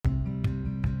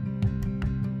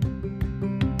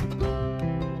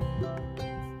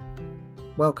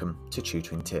Welcome to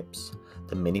Tutoring Tips,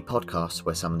 the mini podcast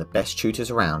where some of the best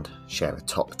tutors around share a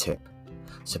top tip.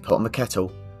 So put on the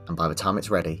kettle, and by the time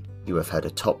it's ready, you have heard a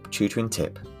top tutoring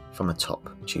tip from a top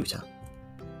tutor.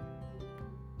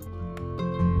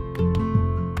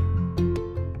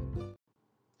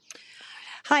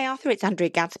 Hi Arthur, it's Andrea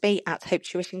Gadsbey at Hope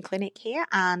Tuition Clinic here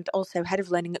and also Head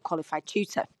of Learning at Qualified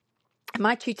Tutor.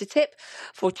 My tutor tip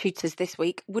for tutors this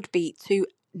week would be to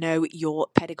know your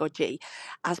pedagogy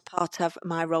as part of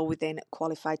my role within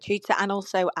Qualified Tutor and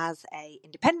also as an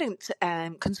independent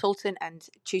consultant and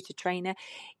tutor trainer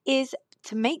is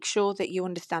to make sure that you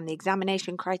understand the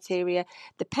examination criteria,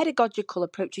 the pedagogical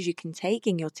approaches you can take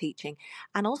in your teaching,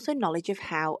 and also knowledge of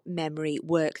how memory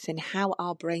works and how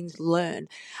our brains learn.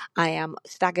 I am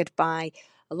staggered by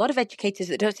a lot of educators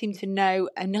that don't seem to know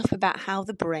enough about how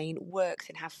the brain works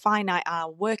and how finite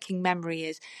our working memory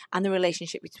is and the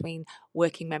relationship between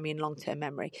working memory and long-term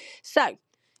memory. So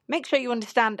make sure you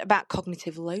understand about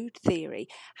cognitive load theory.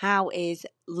 How is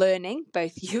learning,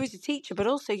 both you as a teacher, but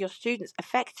also your students,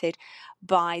 affected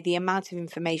by the amount of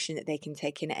information that they can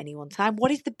take in at any one time?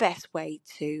 What is the best way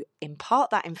to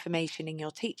impart that information in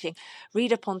your teaching?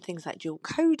 Read up on things like dual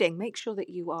coding. Make sure that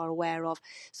you are aware of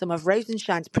some of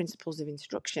Rosenshine's principles of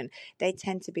instruction. They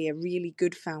tend to be a really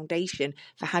good foundation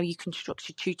for how you can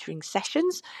structure tutoring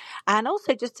sessions. And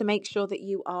also just to make sure that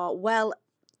you are well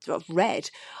sort of read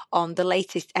on the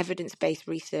latest evidence-based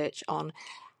research on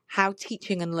how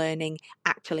teaching and learning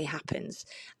actually happens.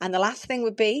 And the last thing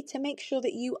would be to make sure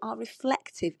that you are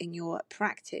reflective in your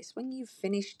practice. When you've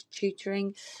finished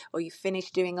tutoring or you've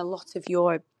finished doing a lot of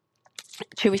your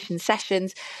tuition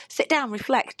sessions, sit down,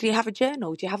 reflect. Do you have a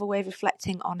journal? Do you have a way of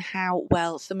reflecting on how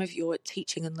well some of your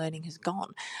teaching and learning has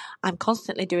gone? I'm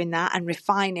constantly doing that and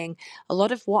refining a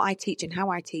lot of what I teach and how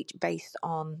I teach based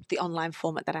on the online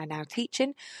format that I now teach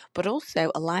in, but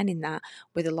also aligning that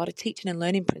with a lot of teaching and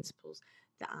learning principles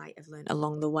that I have learned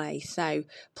along the way. So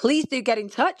please do get in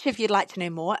touch if you'd like to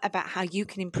know more about how you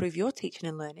can improve your teaching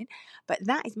and learning. But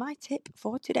that is my tip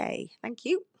for today. Thank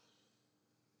you.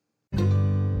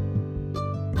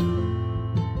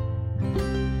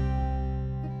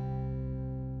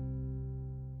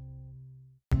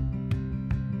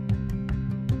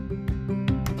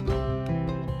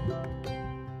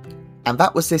 And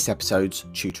that was this episode's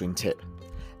tutoring tip.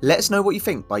 Let us know what you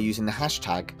think by using the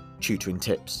hashtag tutoring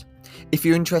tips. If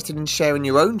you're interested in sharing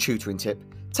your own tutoring tip,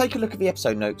 take a look at the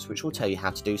episode notes, which will tell you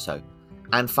how to do so.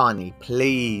 And finally,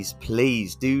 please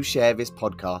do share this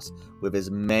podcast with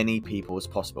as many people as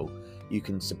possible. You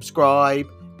can subscribe,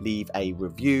 leave a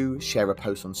review, share a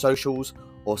post on socials,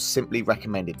 or simply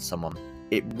recommend it to someone.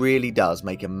 It really does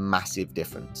make a massive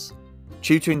difference.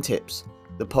 Tutoring Tips,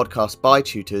 the podcast by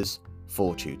tutors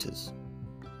for tutors.